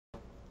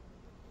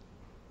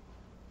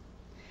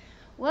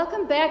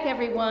Welcome back,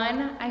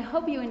 everyone. I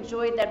hope you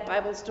enjoyed that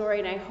Bible story,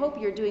 and I hope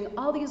you're doing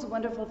all these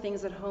wonderful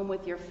things at home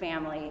with your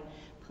family.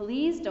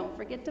 Please don't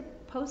forget to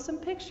post some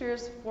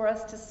pictures for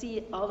us to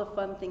see all the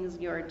fun things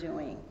you're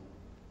doing.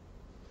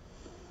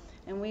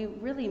 And we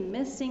really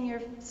miss seeing your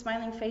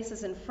smiling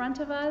faces in front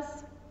of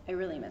us. I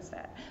really miss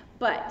that.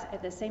 But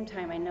at the same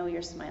time, I know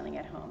you're smiling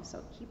at home,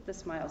 so keep the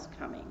smiles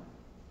coming.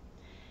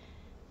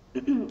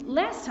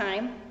 Last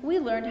time, we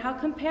learned how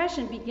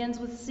compassion begins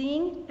with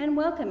seeing and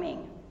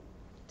welcoming.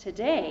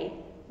 Today,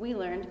 we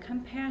learned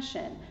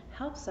compassion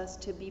helps us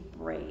to be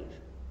brave.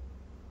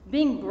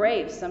 Being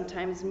brave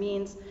sometimes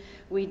means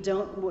we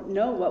don't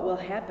know what will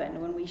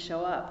happen when we show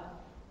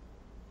up.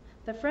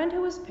 The friend who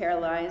was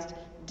paralyzed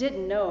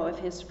didn't know if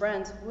his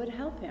friends would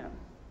help him.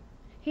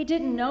 He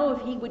didn't know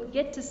if he would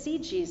get to see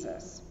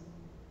Jesus.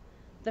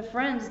 The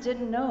friends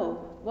didn't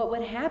know what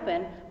would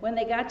happen when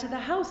they got to the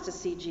house to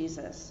see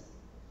Jesus.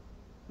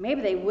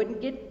 Maybe they wouldn't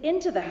get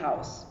into the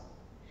house.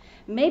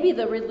 Maybe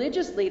the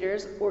religious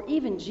leaders or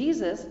even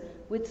Jesus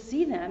would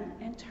see them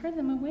and turn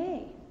them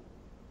away.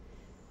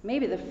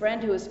 Maybe the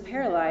friend who was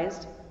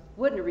paralyzed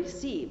wouldn't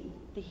receive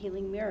the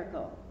healing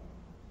miracle,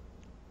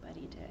 but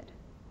he did.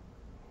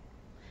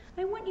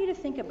 I want you to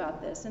think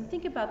about this, and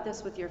think about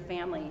this with your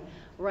family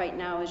right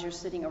now as you're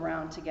sitting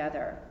around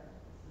together.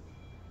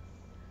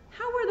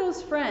 How were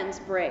those friends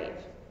brave?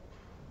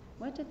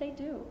 What did they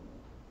do?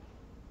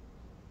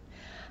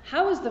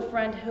 How was the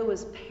friend who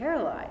was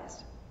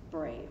paralyzed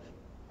brave?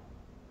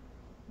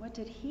 What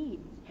did he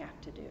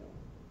have to do?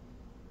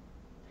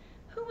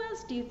 Who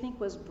else do you think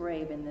was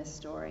brave in this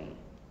story?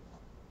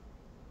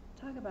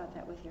 Talk about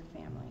that with your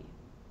family.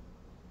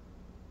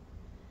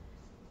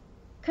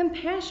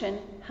 Compassion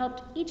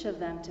helped each of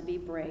them to be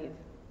brave.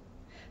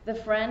 The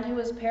friend who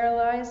was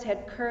paralyzed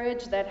had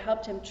courage that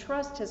helped him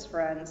trust his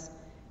friends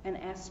and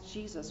ask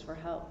Jesus for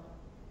help.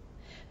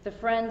 The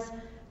friends'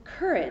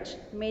 courage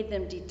made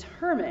them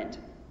determined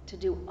to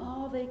do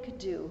all they could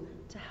do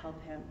to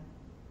help him.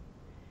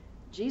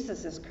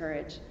 Jesus'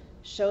 courage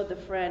showed the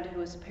friend who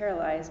was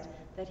paralyzed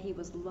that he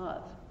was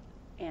loved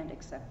and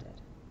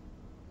accepted.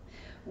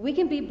 We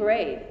can be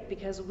brave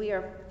because we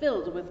are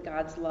filled with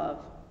God's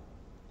love,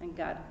 and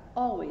God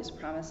always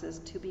promises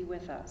to be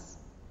with us.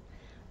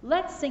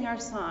 Let's sing our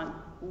song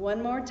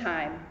one more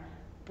time,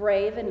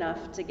 Brave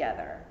Enough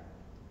Together.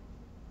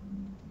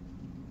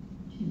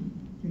 2,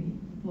 3,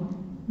 4.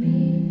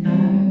 We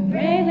are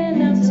brave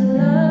enough to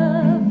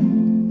love.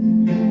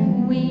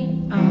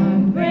 We are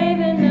brave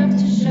enough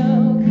to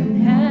show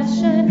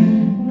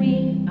compassion.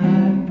 We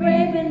are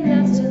brave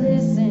enough to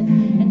listen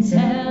and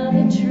tell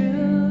the truth.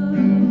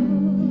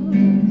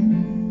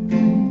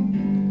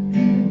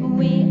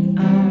 We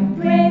are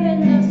brave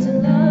enough to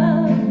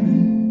love.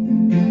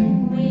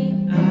 We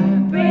are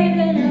brave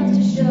enough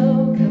to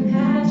show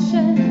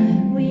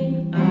compassion. We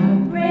are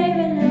brave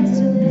enough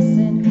to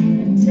listen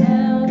and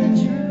tell the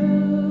truth.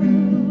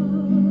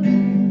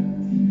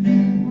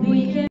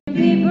 We can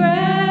be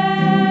brave.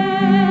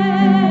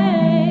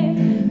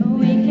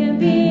 We can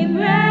be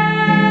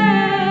brave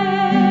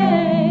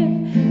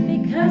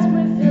because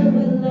we're filled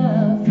with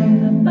love from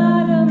the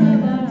bottom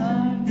of our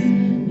hearts.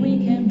 We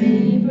can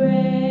be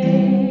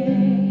brave.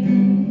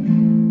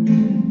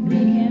 We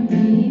can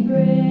be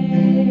brave.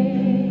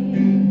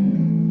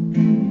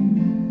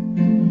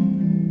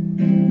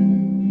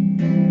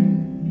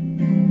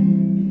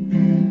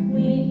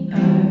 We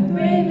are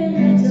brave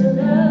enough to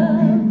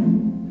love.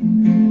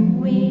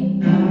 We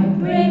are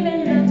brave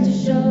enough to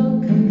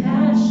show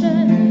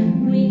compassion.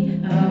 We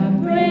are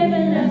brave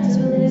enough to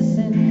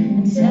listen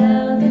and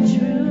tell the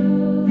truth.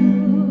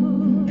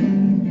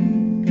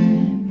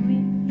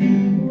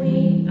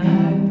 We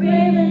are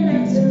brave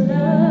enough to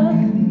love.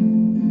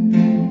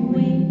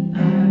 We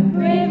are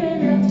brave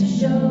enough to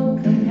show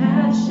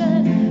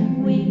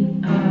compassion. We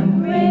are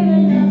brave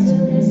enough to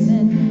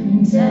listen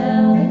and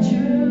tell the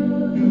truth.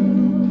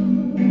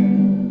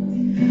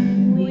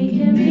 We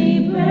can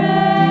be brave.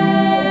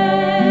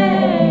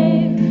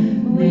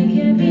 We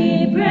can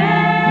be brave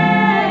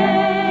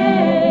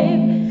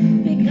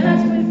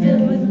because we're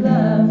filled with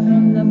love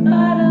from the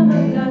bottom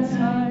of God's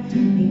heart.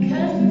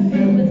 Because we're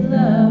filled with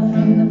love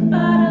from the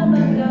bottom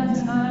of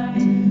God's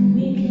heart.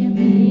 We can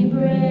be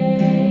brave.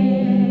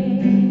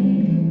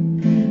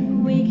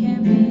 We can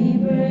be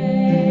brave.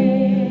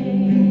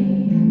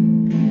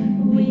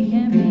 We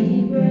can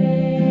be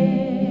brave.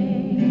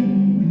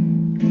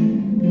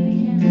 We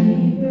can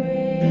be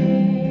brave.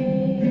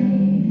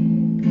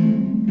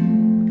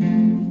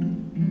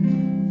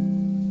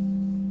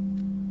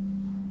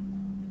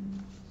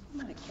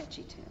 What a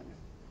catchy tune.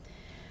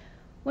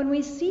 When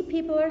we see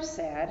people are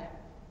sad,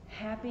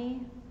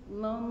 happy,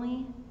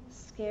 lonely,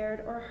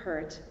 scared, or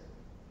hurt,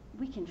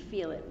 we can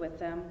feel it with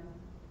them.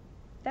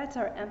 That's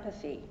our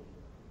empathy.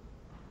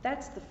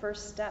 That's the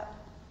first step.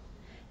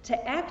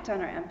 To act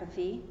on our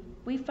empathy,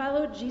 we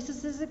follow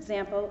Jesus'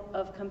 example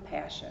of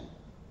compassion.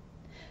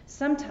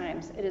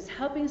 Sometimes it is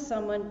helping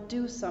someone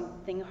do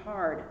something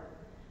hard.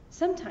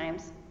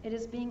 Sometimes it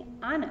is being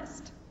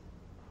honest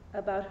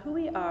about who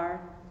we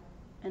are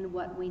and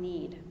what we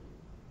need.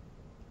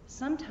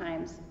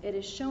 Sometimes it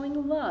is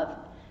showing love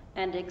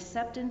and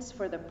acceptance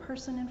for the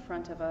person in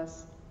front of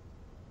us.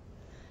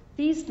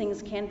 These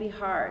things can be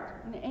hard.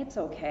 It's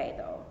okay,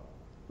 though.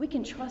 We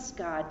can trust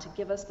God to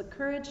give us the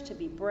courage to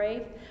be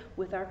brave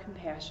with our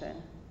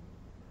compassion.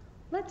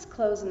 Let's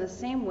close in the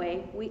same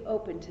way we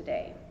opened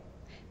today.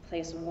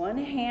 Place one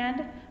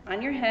hand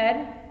on your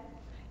head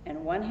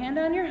and one hand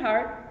on your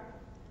heart.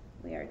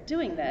 We are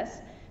doing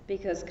this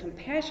because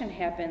compassion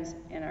happens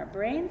in our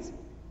brains,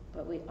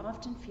 but we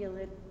often feel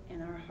it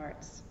in our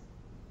hearts.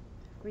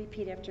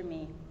 Repeat after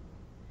me.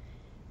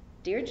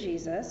 Dear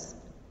Jesus,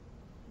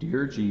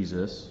 Dear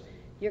Jesus,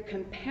 your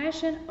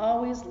compassion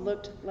always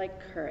looked like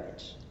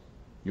courage.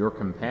 your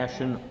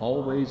compassion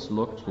always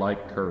looked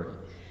like courage.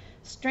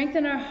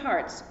 Strengthen our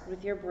hearts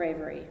with your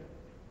bravery.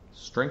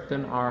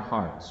 Strengthen our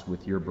hearts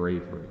with your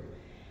bravery.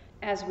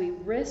 As we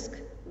risk,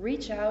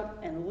 reach out,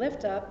 and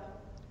lift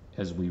up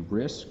As we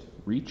risk,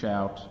 reach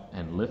out,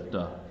 and lift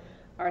up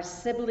our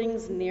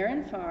siblings near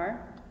and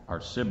far,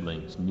 our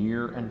siblings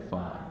near and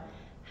far.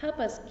 help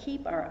us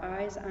keep our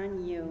eyes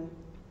on you.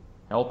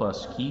 Help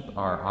us keep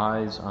our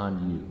eyes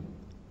on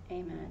you.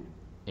 Amen.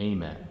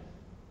 Amen.